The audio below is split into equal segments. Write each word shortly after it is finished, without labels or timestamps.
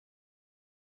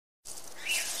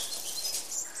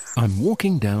I'm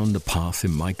walking down the path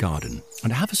in my garden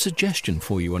and I have a suggestion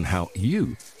for you on how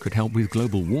you could help with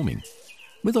global warming.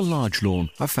 With a large lawn,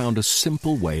 I found a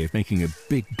simple way of making a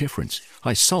big difference.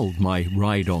 I sold my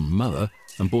ride-on mower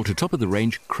and bought a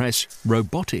top-of-the-range Cress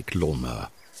robotic lawnmower.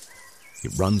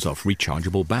 It runs off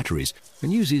rechargeable batteries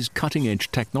and uses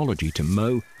cutting-edge technology to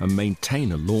mow and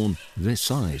maintain a lawn this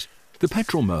size. The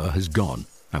petrol mower has gone,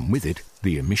 and with it,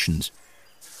 the emissions.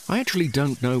 I actually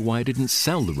don't know why I didn't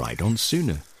sell the ride-on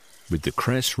sooner. With the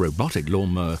Cress robotic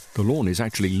lawnmower, the lawn is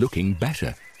actually looking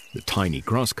better. The tiny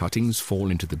grass cuttings fall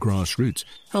into the grass roots,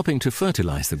 helping to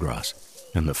fertilize the grass.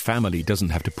 And the family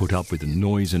doesn't have to put up with the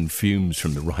noise and fumes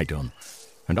from the ride-on.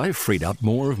 And I've freed up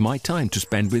more of my time to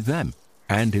spend with them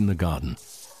and in the garden.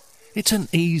 It's an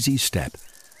easy step,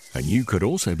 and you could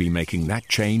also be making that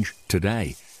change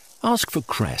today. Ask for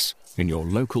Cress in your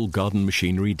local garden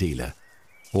machinery dealer,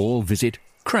 or visit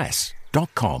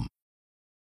cress.com.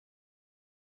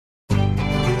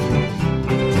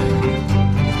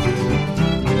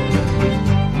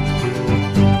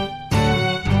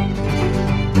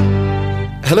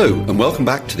 Hello and welcome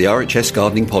back to the RHS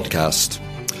Gardening Podcast.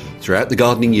 Throughout the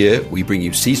gardening year, we bring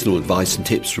you seasonal advice and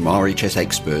tips from RHS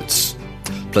experts,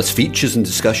 plus features and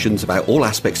discussions about all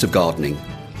aspects of gardening,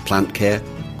 plant care,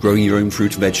 growing your own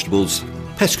fruit and vegetables,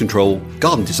 pest control,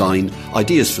 garden design,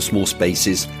 ideas for small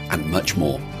spaces, and much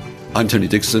more. I'm Tony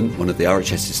Dixon, one of the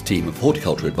RHS's team of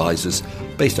horticulture advisors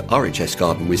based at RHS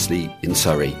Garden Wisley in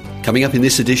Surrey. Coming up in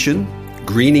this edition,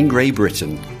 Greening Grey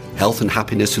Britain, Health and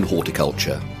Happiness and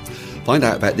Horticulture. Find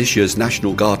out about this year's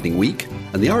National Gardening Week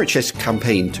and the RHS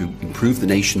campaign to improve the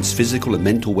nation's physical and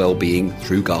mental well-being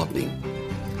through gardening.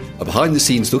 A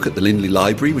behind-the-scenes look at the Lindley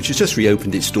Library, which has just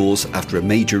reopened its doors after a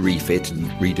major refit and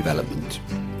redevelopment.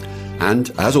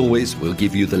 And, as always, we'll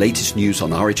give you the latest news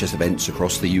on RHS events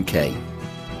across the UK.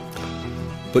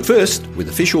 But first, with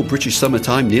official British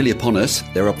summertime nearly upon us,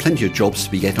 there are plenty of jobs to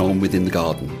be getting on with in the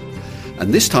garden.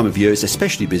 And this time of year is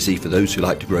especially busy for those who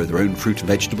like to grow their own fruit and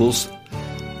vegetables.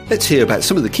 Let's hear about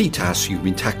some of the key tasks you've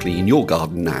been tackling in your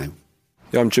garden now.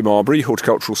 Yeah, I'm Jim Arbery,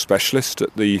 horticultural specialist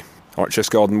at the RHS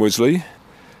Garden Wisley,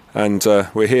 and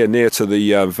we're here near to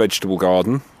the vegetable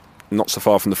garden, not so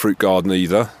far from the fruit garden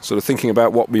either, sort of thinking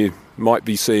about what we might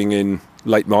be seeing in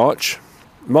late March.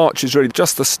 March is really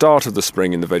just the start of the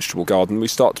spring in the vegetable garden. We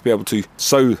start to be able to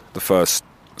sow the first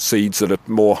seeds that are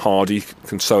more hardy,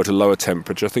 can sow at a lower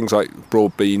temperature. Things like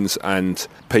broad beans and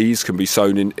peas can be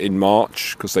sown in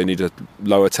March because they need a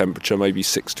lower temperature, maybe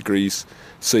 6 degrees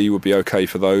C would be okay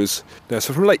for those. Yeah,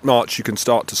 so from late March you can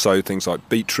start to sow things like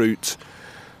beetroot,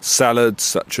 salads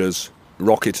such as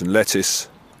rocket and lettuce,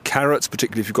 carrots,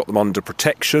 particularly if you've got them under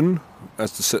protection.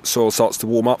 As the soil starts to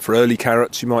warm up for early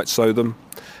carrots you might sow them,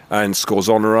 and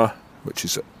scorzonera, which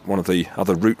is one of the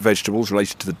other root vegetables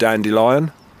related to the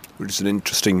dandelion, which is an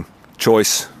interesting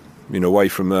choice, away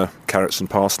from carrots and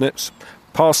parsnips.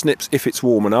 Parsnips if it's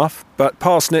warm enough, but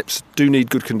parsnips do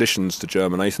need good conditions to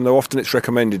germinate, and though often it's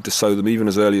recommended to sow them even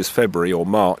as early as February or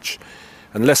March,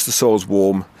 unless the soil's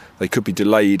warm, they could be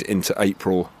delayed into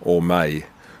April or May.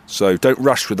 So don't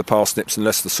rush with the parsnips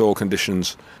unless the soil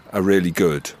conditions are really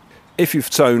good. If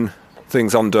you've sown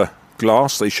things under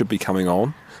glass, they should be coming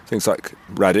on. Things like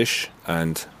radish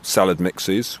and salad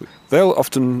mixes. They'll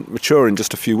often mature in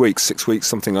just a few weeks, 6 weeks,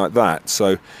 something like that.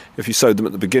 So if you sowed them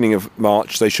at the beginning of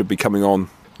March, they should be coming on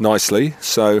nicely.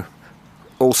 So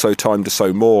also time to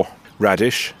sow more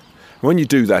radish. And when you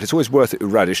do that, it's always worth it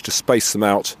with radish to space them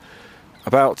out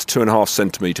about 2.5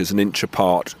 centimetres, an inch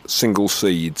apart, single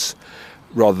seeds,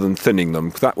 rather than thinning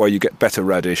them. That way you get better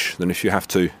radish than if you have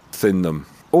to thin them.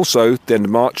 Also, at the end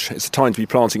of March, it's the time to be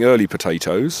planting early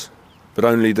potatoes, but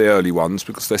only the early ones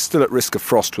because they're still at risk of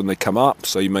frost when they come up,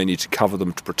 so you may need to cover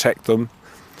them to protect them.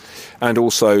 And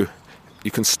also,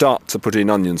 you can start to put in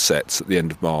onion sets at the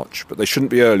end of March, but they shouldn't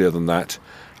be earlier than that,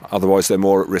 otherwise they're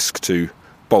more at risk to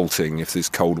bolting if there's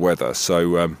cold weather,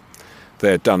 so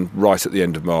they're done right at the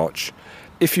end of March.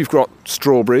 If you've got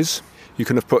strawberries, you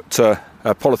can have put a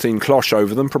polythene cloche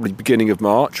over them, probably beginning of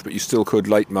March, but you still could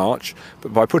late March.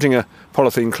 But by putting a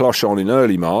polythene cloche on in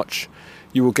early March,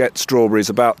 you will get strawberries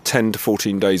about 10 to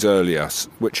 14 days earlier,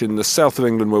 which in the south of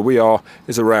England where we are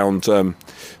is around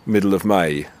middle of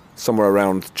May, somewhere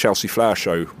around Chelsea Flower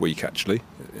Show week actually,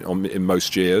 in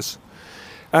most years.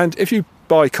 And if you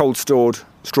buy cold stored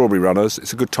strawberry runners,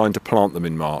 it's a good time to plant them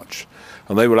in March,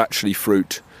 and they will actually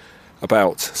fruit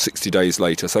about 60 days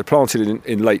later. So planted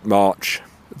in late March,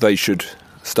 they should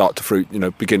start to fruit,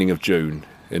 beginning of June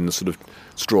in the sort of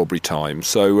strawberry time.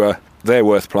 So they're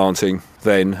worth planting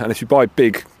then. And if you buy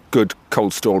big, good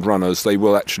cold stored runners, they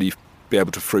will actually be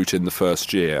able to fruit in the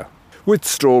first year. With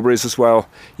strawberries as well,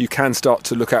 you can start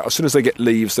to look out. As soon as they get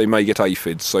leaves, they may get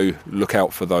aphids, so look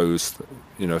out for those.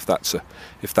 If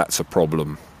that's a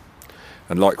problem.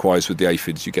 And likewise with the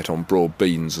aphids, you get on broad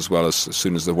beans as well. As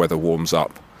soon as the weather warms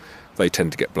up, they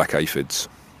tend to get black aphids.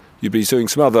 You'd be doing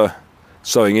some other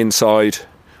sowing inside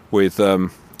with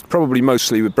probably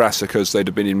mostly with brassicas. They'd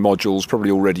have been in modules,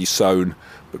 probably already sown,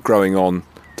 but growing on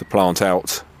to plant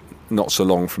out not so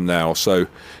long from now. So,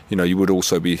 you would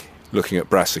also be looking at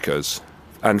brassicas.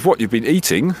 And what you've been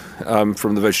eating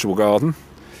from the vegetable garden,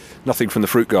 nothing from the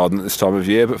fruit garden at this time of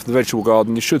year, but from the vegetable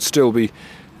garden, you should still be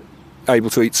able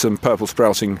to eat some purple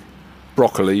sprouting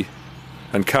broccoli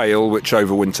and kale, which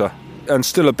overwinter. And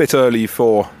still a bit early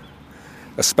for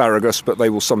asparagus, but they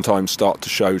will sometimes start to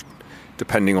show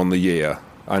depending on the year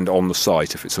and on the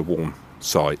site if it's a warm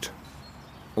site.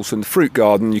 Also in the fruit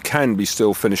garden, you can be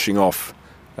still finishing off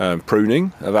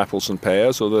pruning of apples and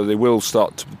pears, although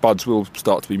buds will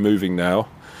start to be moving now.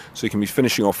 So you can be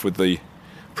finishing off with the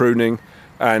pruning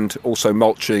and also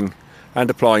mulching and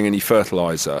applying any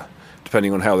fertiliser.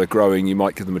 Depending on how they're growing, you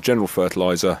might give them a general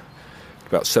fertiliser,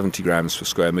 about 70 grams per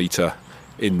square metre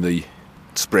in the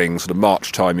spring. So the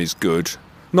March time is good.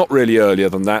 Not really earlier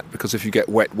than that, because if you get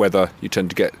wet weather, you tend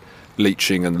to get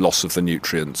leaching and loss of the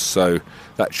nutrients. So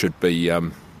that should be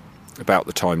about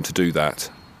the time to do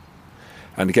that.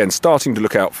 And again, starting to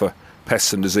look out for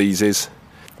pests and diseases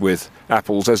with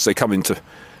apples as they come into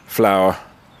flower,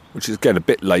 which is again a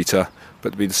bit later,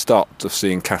 but to be the start of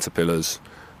seeing caterpillars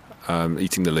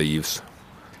eating the leaves.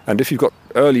 And if you've got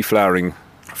early flowering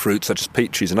fruits such as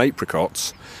peaches and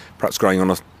apricots, perhaps growing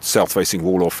on a south-facing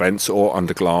wall or fence or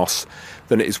under glass,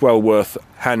 then it is well worth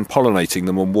hand-pollinating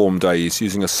them on warm days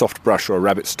using a soft brush or a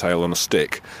rabbit's tail on a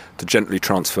stick to gently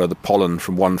transfer the pollen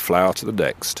from one flower to the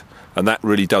next. And that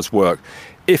really does work.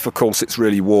 If, of course, it's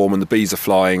really warm and the bees are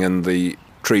flying and the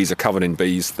trees are covered in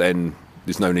bees, then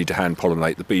there's no need to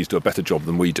hand-pollinate. The bees do a better job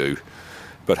than we do.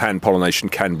 But hand-pollination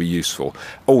can be useful.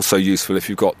 Also useful if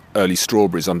you've got early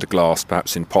strawberries under glass,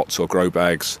 perhaps in pots or grow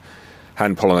bags.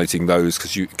 Hand-pollinating those,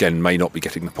 because you, again, may not be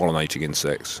getting the pollinating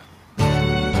insects.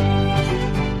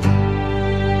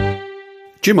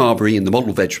 Jim Arbery in the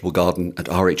Model Vegetable Garden at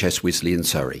RHS Wisley in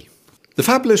Surrey. The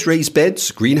fabulous raised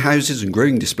beds, greenhouses and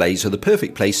growing displays are the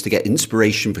perfect place to get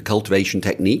inspiration for cultivation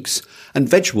techniques and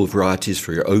vegetable varieties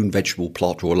for your own vegetable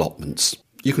plot or allotments.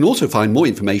 You can also find more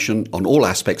information on all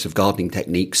aspects of gardening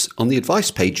techniques on the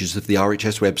advice pages of the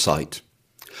RHS website.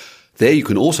 There you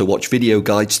can also watch video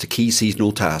guides to key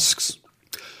seasonal tasks.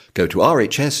 Go to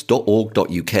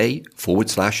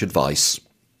rhs.org.uk/advice.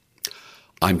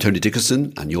 I'm Tony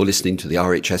Dickerson and you're listening to the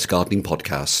RHS Gardening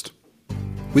Podcast.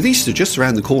 With Easter just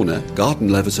around the corner, garden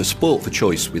lovers are spoilt for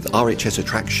choice with RHS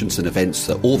attractions and events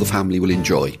that all the family will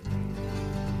enjoy.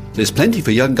 There's plenty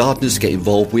for young gardeners to get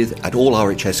involved with at all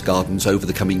RHS gardens over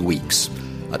the coming weeks.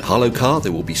 At Harlowcar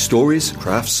there will be stories,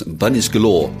 crafts and bunnies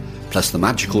galore, plus the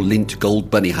magical Lindt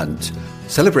Gold Bunny Hunt.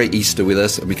 Celebrate Easter with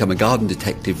us and become a garden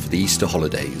detective for the Easter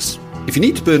holidays. If you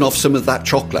need to burn off some of that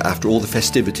chocolate after all the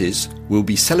festivities, we'll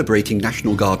be celebrating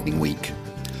National Gardening Week.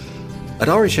 At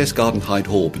RHS Garden Hyde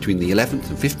Hall between the 11th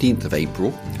and 15th of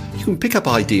April, you can pick up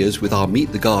ideas with our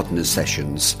Meet the Gardeners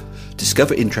sessions,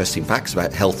 discover interesting facts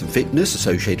about health and fitness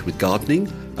associated with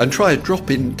gardening, and try a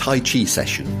drop-in Tai Chi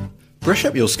session. Brush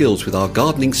up your skills with our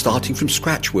Gardening Starting from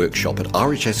Scratch workshop at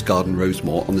RHS Garden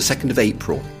Rosemore on the 2nd of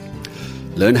April.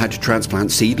 Learn how to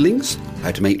transplant seedlings,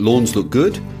 how to make lawns look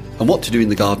good, and what to do in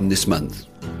the garden this month.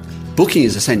 Booking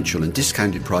is essential and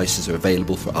discounted prices are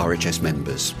available for RHS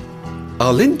members.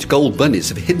 Our Lindt Gold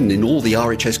Bunnies are hidden in all the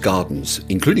RHS gardens,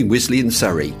 including Wisley and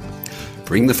Surrey.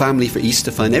 Bring the family for Easter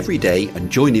fun every day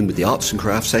and join in with the arts and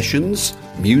crafts sessions,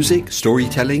 music,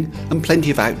 storytelling and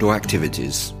plenty of outdoor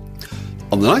activities.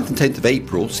 On the 9th and 10th of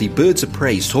April, see birds of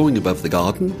prey soaring above the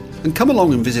garden and come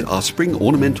along and visit our spring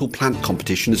ornamental plant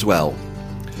competition as well.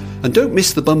 And don't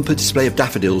miss the bumper display of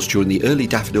daffodils during the early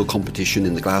daffodil competition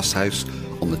in the Glasshouse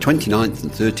on the 29th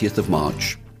and 30th of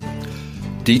March.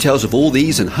 Details of all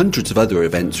these and hundreds of other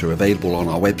events are available on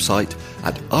our website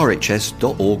at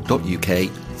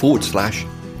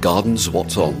rhs.org.uk/gardens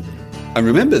what's on. And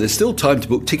remember, there's still time to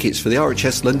book tickets for the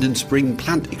RHS London Spring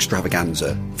Plant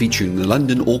Extravaganza featuring the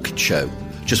London Orchid Show,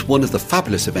 just one of the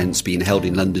fabulous events being held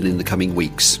in London in the coming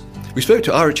weeks. We spoke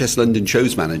to RHS London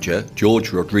Shows Manager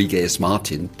George Rodriguez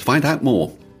Martin to find out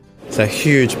more. It's a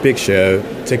huge, big show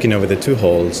taking over the two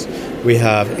halls. We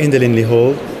have in the Lindley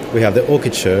Hall, we have the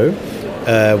Orchid Show.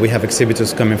 We have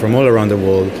exhibitors coming from all around the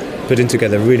world, putting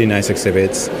together really nice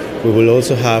exhibits. We will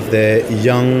also have the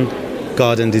Young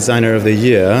Garden Designer of the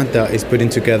Year that is putting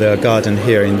together a garden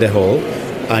here in the hall.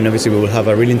 And obviously we will have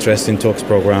a really interesting talks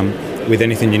program with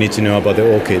anything you need to know about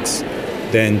the orchids.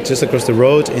 Then just across the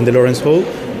road in the Lawrence Hall,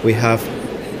 we have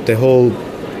the hall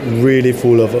really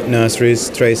full of nurseries,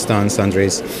 tray stands,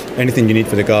 sundries, anything you need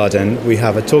for the garden. We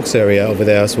have a talks area over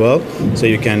there as well, so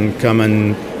you can come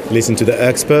and listen to the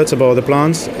experts about the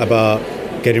plants, about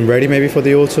getting ready maybe for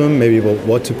the autumn, maybe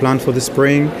what to plant for the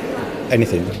spring,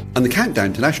 anything. And the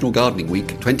countdown to National Gardening Week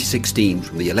 2016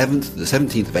 from the 11th to the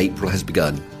 17th of April has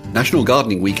begun. National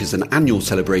Gardening Week is an annual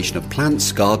celebration of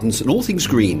plants, gardens and all things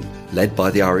green, led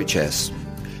by the RHS.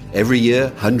 Every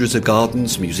year, hundreds of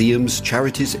gardens, museums,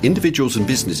 charities, individuals and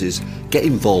businesses get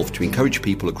involved to encourage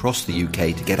people across the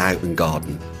UK to get out and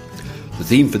garden. The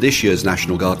theme for this year's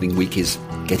National Gardening Week is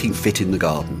Getting Fit in the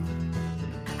Garden.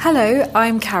 Hello,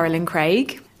 I'm Carolyn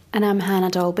Craig. And I'm Hannah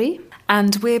Dolby.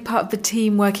 And we're part of the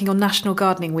team working on National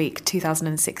Gardening Week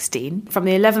 2016 from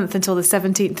the 11th until the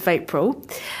 17th of April.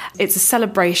 It's a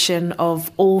celebration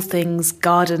of all things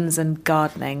gardens and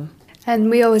gardening.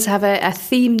 And we always have a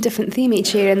different theme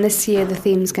each year, and this year the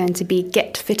theme's going to be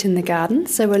Get Fit in the Garden.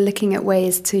 So we're looking at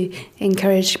ways to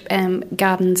encourage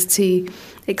gardens to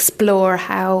explore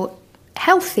how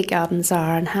healthy gardens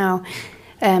are and how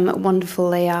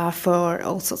wonderful they are for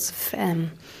all sorts of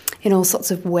in all sorts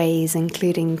of ways,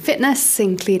 including fitness,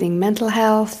 including mental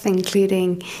health,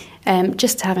 including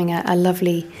just having a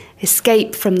lovely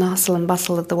escape from the hustle and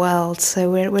bustle of the world.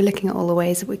 So we're looking at all the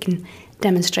ways that we can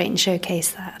demonstrate and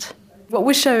showcase that. What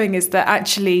we're showing is that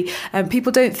actually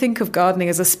people don't think of gardening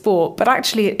as a sport, but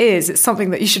actually it is. It's something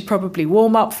that you should probably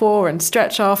warm up for and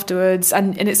stretch afterwards,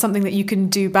 and it's something that you can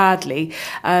do badly.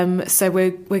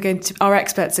 So our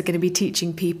experts are going to be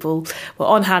teaching people, we're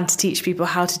on hand to teach people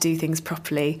how to do things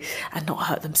properly and not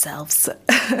hurt themselves.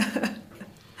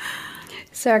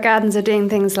 So our gardens are doing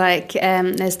things like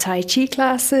there's Tai Chi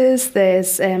classes,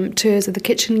 there's tours of the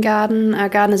kitchen garden. Our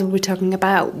gardeners will be talking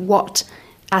about what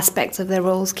aspects of their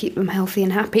roles keep them healthy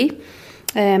and happy.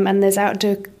 And there's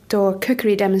outdoor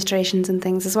cookery demonstrations and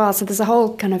things as well. So there's a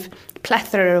whole kind of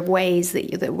plethora of ways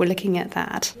that we're looking at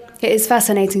that. It is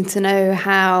fascinating to know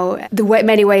how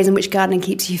many ways in which gardening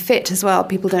keeps you fit as well.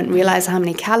 People don't realise how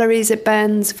many calories it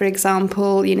burns, for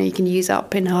example. You can use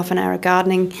up in half an hour of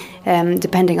gardening,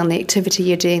 depending on the activity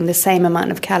you're doing, the same amount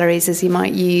of calories as you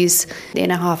might use in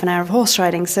a half an hour of horse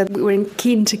riding. So we're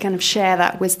keen to kind of share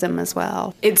that wisdom as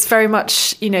well. It's very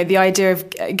much, the idea of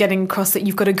getting across that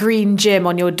you've got a green gym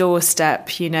on your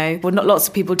doorstep, Well, not lots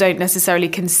of people don't necessarily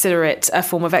consider it a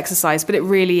form of exercise, but it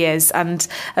really is. And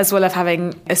as well as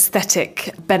having aesthetic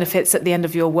benefits at the end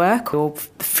of your work or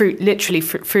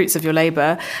fruits of your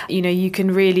labour, you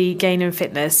can really gain in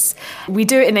fitness. We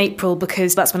do it in April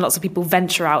because that's when lots of people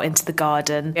venture out into the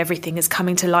garden. Everything is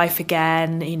coming to life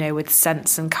again, with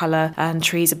scents and colour, and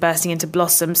trees are bursting into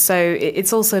blossom. So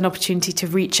it's also an opportunity to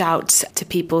reach out to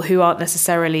people who aren't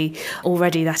necessarily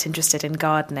already that interested in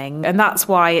gardening. And that's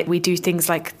why we do things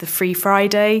like the Free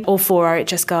Friday. All 4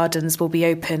 RHS gardens will be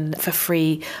open for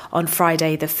free on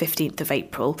Friday the 15th of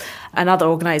April. And other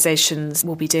organisations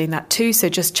will be doing that too. So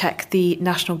just check the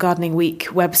National Gardening Week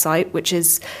website, which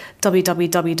is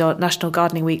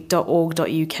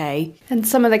www.nationalgardeningweek.org.uk. And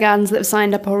some of the gardens that have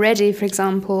signed up already, for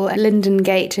example, Linden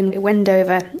Gate in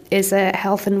Wendover is a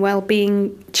health and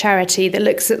wellbeing charity that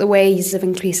looks at the ways of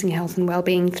increasing health and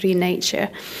wellbeing through nature.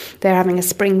 They're having a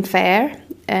spring fair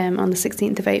on the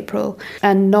 16th of April.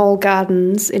 And Knoll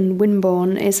Gardens in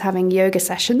Wimborne is having yoga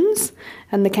sessions.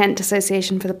 And the Kent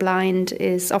Association for the Blind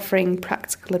is offering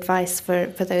practical advice for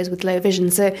those with low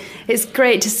vision. So it's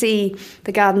great to see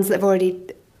the gardens that have already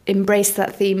embraced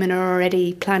that theme and are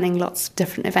already planning lots of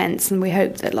different events. And we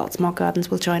hope that lots more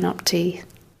gardens will join up too.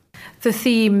 The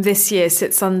theme this year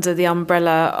sits under the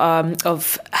umbrella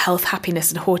of health,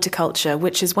 happiness and horticulture,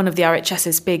 which is one of the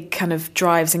RHS's big kind of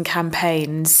drives and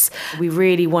campaigns. We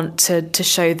really want to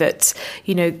show that,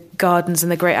 gardens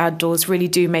and the great outdoors really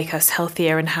do make us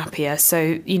healthier and happier.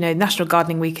 So, National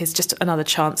Gardening Week is just another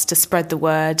chance to spread the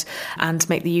word and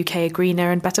make the UK a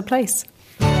greener and better place.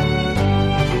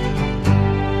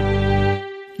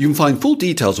 You can find full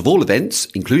details of all events,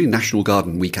 including National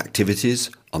Garden Week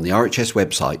activities, on the RHS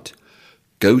website.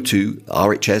 Go to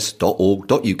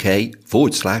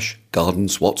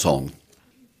rhs.org.uk/gardens what's on.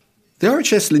 The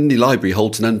RHS Linley Library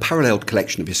holds an unparalleled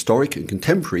collection of historic and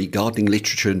contemporary gardening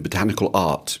literature and botanical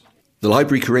art. The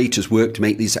library curators work to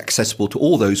make these accessible to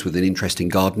all those with an interest in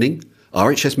gardening,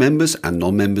 RHS members and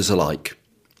non-members alike.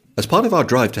 As part of our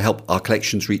drive to help our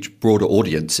collections reach broader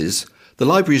audiences, the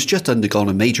library has just undergone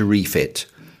a major refit,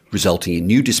 resulting in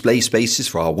new display spaces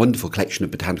for our wonderful collection of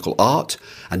botanical art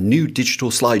and new digital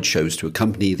slideshows to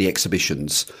accompany the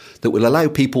exhibitions that will allow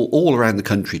people all around the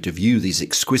country to view these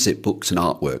exquisite books and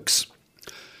artworks.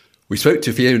 We spoke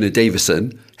to Fiona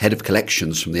Davison, Head of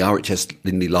Collections from the RHS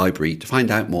Lindley Library, to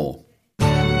find out more.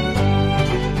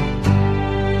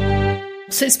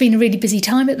 So it's been a really busy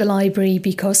time at the library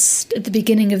because at the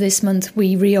beginning of this month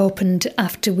we reopened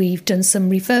after we've done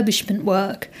some refurbishment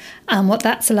work, and what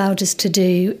that's allowed us to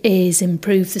do is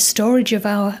improve the storage of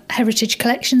our heritage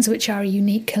collections, which are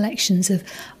unique collections of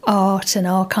art and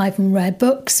archive and rare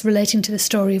books relating to the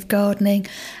story of gardening,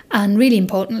 and really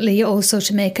importantly also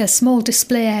to make a small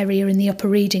display area in the upper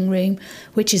reading room,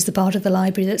 which is the part of the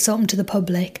library that's open to the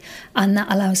public, and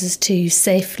that allows us to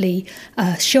safely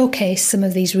showcase some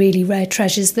of these really rare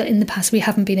treasures that in the past we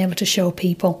haven't been able to show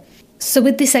people. So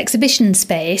with this exhibition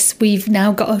space, we've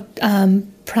now got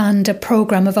planned a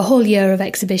programme of a whole year of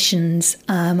exhibitions,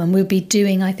 and we'll be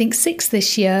doing, I think, 6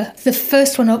 this year. The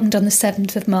first one opened on the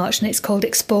 7th of March and it's called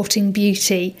Exporting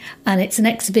Beauty, and it's an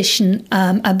exhibition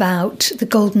about the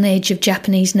golden age of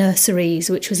Japanese nurseries,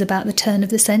 which was about the turn of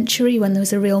the century when there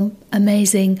was a real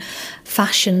amazing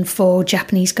fashion for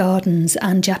Japanese gardens,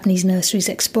 and Japanese nurseries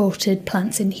exported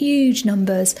plants in huge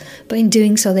numbers, but in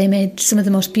doing so they made some of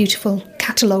the most beautiful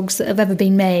catalogues that have ever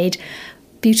been made.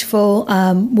 Beautiful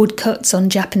woodcuts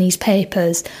on Japanese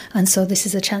papers, and so this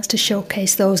is a chance to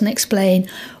showcase those and explain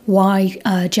why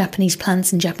Japanese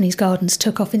plants and Japanese gardens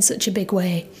took off in such a big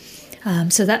way.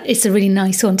 So that it's a really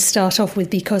nice one to start off with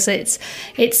because it's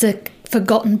a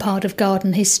forgotten part of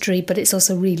garden history, but it's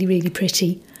also really, really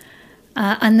pretty.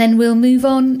 And then we'll move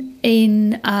on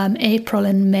in April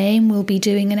and May, and we'll be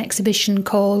doing an exhibition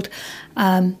called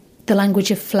The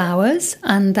Language of Flowers,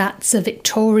 and that's a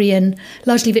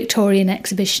largely Victorian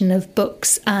exhibition of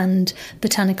books and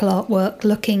botanical artwork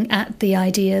looking at the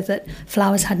idea that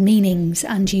flowers had meanings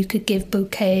and you could give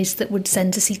bouquets that would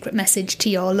send a secret message to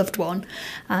your loved one.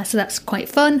 So that's quite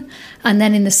fun. And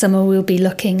then in the summer we'll be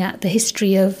looking at the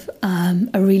history of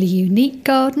a really unique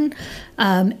garden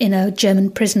in a German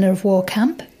prisoner of war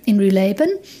camp in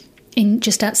Ruhleben,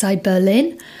 just outside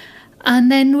Berlin. And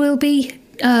then we'll be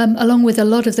along with a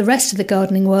lot of the rest of the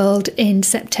gardening world, in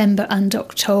September and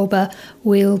October,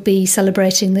 we'll be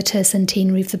celebrating the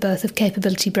tercentenary of the birth of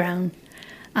Capability Brown.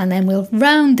 And then we'll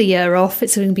round the year off,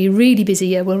 it's going to be a really busy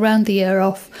year, we'll round the year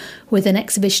off with an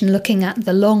exhibition looking at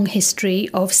the long history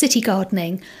of city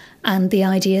gardening and the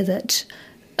idea that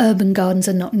urban gardens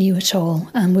are not new at all.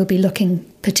 And we'll be looking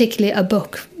particularly at a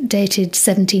book dated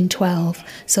 1712,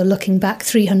 so looking back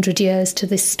 300 years to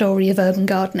this story of urban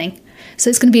gardening.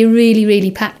 So it's going to be a really, really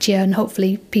packed year, and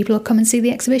hopefully people will come and see the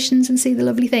exhibitions and see the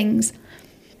lovely things.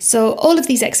 So all of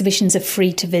these exhibitions are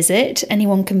free to visit.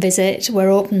 Anyone can visit. We're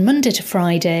open Monday to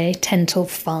Friday, 10 till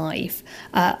 5.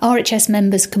 RHS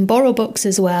members can borrow books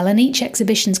as well, and each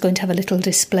exhibition is going to have a little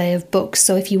display of books.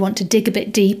 So if you want to dig a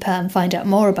bit deeper and find out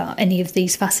more about any of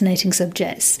these fascinating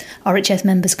subjects, RHS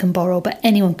members can borrow, but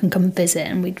anyone can come and visit,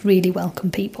 and we'd really welcome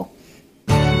people.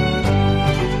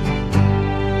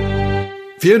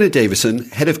 Fiona Davison,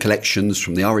 Head of Collections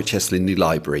from the RHS Lindley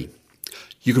Library.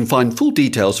 You can find full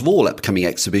details of all upcoming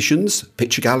exhibitions,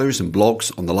 picture galleries and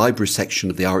blogs on the library section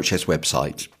of the RHS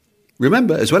website.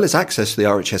 Remember, as well as access to the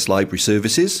RHS library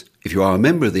services, if you are a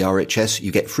member of the RHS,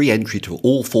 you get free entry to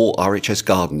all 4 RHS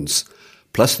gardens,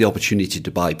 plus the opportunity to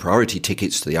buy priority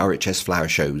tickets to the RHS flower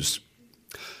shows.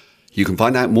 You can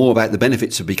find out more about the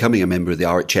benefits of becoming a member of the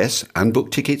RHS and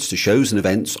book tickets to shows and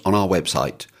events on our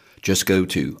website. Just go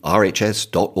to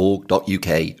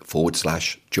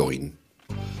rhs.org.uk/join.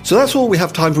 So that's all we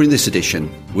have time for in this edition.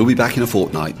 We'll be back in a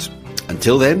fortnight.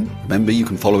 Until then, remember you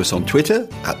can follow us on Twitter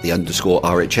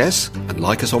 @_RHS and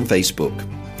like us on Facebook.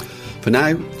 For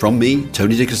now, from me,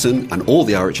 Tony Dickerson, and all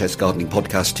the RHS Gardening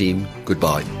Podcast team,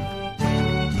 goodbye.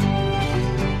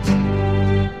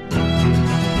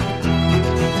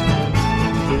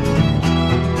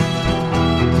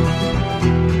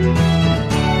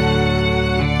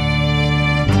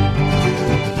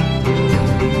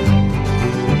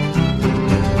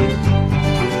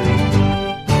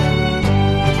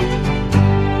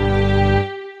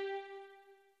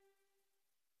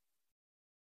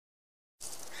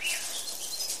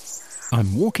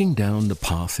 I'm walking down the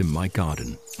path in my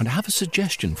garden, and I have a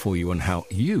suggestion for you on how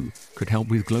you could help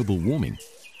with global warming.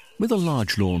 With a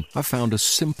large lawn, I found a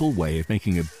simple way of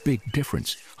making a big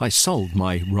difference. I sold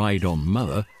my ride-on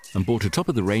mower and bought a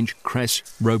top-of-the-range Cress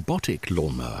robotic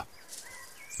lawnmower.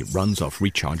 It runs off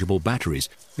rechargeable batteries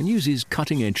and uses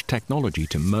cutting-edge technology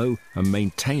to mow and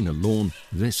maintain a lawn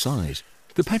this size.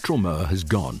 The petrol mower has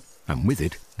gone, and with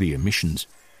it, the emissions.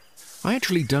 I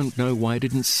actually don't know why I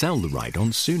didn't sell the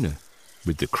ride-on sooner.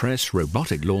 With the Cress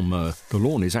robotic lawnmower, the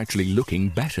lawn is actually looking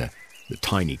better. The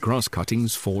tiny grass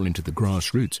cuttings fall into the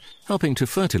grass roots, helping to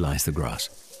fertilise the grass.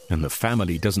 and the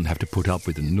family doesn't have to put up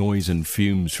with the noise and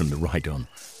fumes from the ride-on.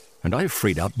 And I've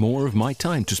freed up more of my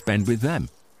time to spend with them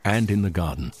and in the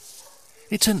garden.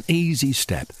 It's an easy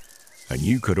step, and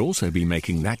you could also be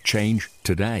making that change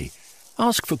today.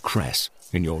 Ask for Cress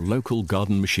in your local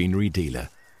garden machinery dealer,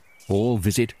 or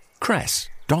visit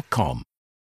cress.com.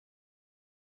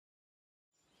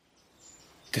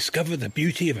 Discover the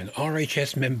beauty of an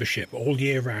RHS membership all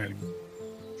year round.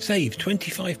 Save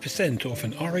 25% off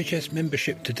an RHS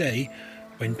membership today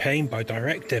when paying by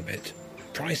direct debit.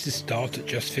 Prices start at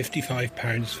just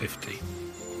 £55.50.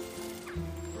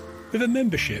 With a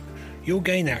membership, you'll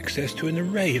gain access to an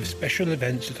array of special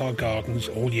events at our gardens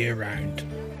all year round.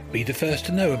 Be the first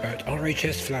to know about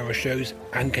RHS flower shows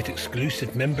and get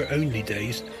exclusive member-only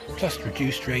days, plus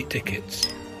reduced rate tickets.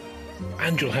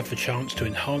 And you'll have the chance to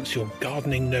enhance your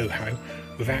gardening know-how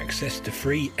with access to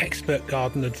free expert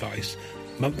garden advice,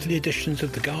 monthly editions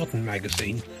of the Garden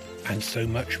magazine, and so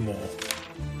much more.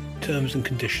 Terms and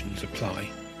conditions apply.